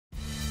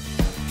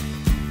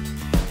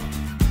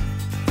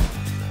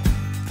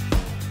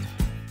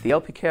The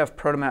LPKF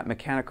ProtoMatt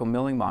mechanical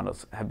milling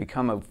models have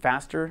become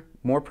faster,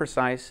 more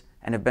precise,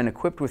 and have been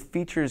equipped with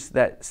features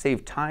that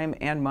save time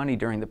and money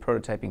during the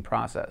prototyping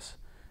process.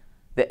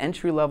 The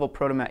entry-level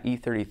ProtoMatt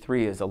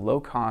E33 is a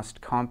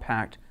low-cost,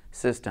 compact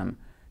system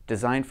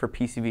designed for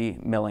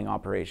PCB milling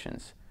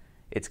operations.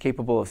 It's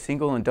capable of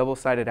single and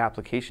double-sided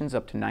applications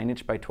up to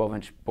 9-inch by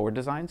 12-inch board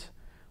designs,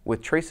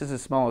 with traces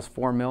as small as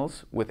 4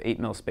 mils with 8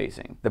 mil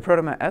spacing. The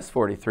ProtoMatt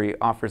S43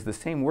 offers the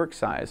same work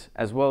size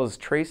as well as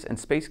trace and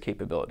space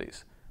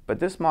capabilities, but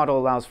this model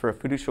allows for a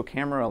fiducial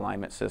camera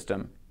alignment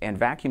system and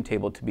vacuum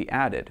table to be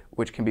added,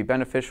 which can be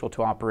beneficial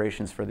to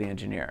operations for the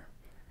engineer.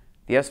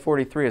 The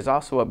S43 is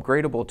also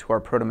upgradable to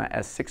our ProtoMatt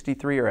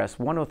S63 or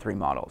S103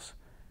 models.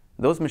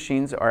 Those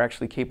machines are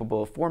actually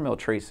capable of 4 mil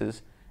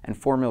traces and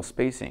 4 mil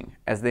spacing,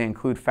 as they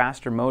include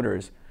faster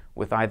motors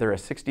with either a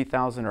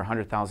 60,000 or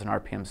 100,000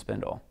 RPM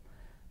spindle.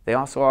 They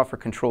also offer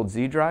controlled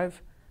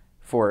Z-drive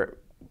for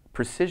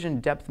precision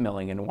depth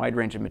milling in a wide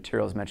range of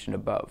materials mentioned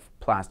above,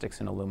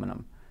 plastics and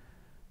aluminum.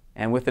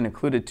 And with an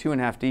included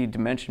 2.5D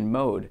dimension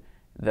mode,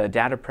 the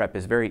data prep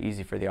is very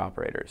easy for the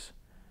operators.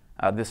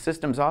 The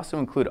systems also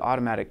include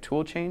automatic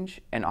tool change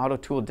and auto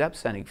tool depth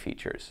setting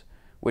features,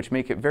 which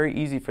make it very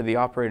easy for the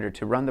operator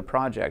to run the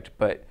project,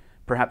 but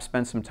perhaps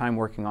spend some time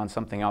working on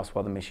something else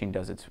while the machine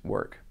does its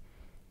work.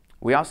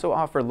 We also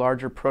offer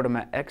larger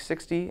ProtoMatt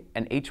X60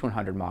 and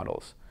H100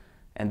 models,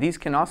 and these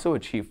can also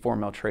achieve 4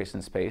 mil trace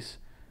in space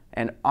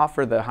and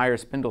offer the higher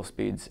spindle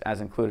speeds as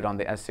included on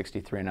the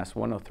S63 and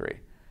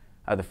S103.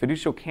 The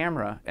fiducial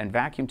camera and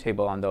vacuum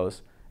table on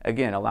those,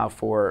 again, allow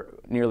for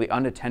nearly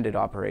unattended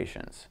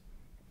operations.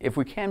 If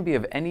we can be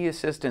of any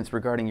assistance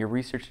regarding your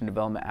research and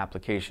development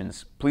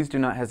applications, please do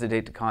not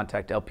hesitate to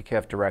contact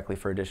LPKF directly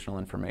for additional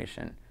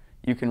information.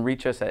 You can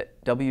reach us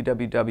at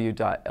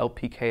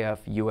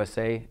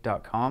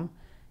www.lpkfusa.com,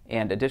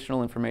 and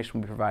additional information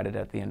will be provided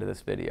at the end of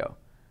this video.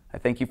 I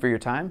thank you for your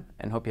time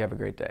and hope you have a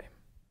great day.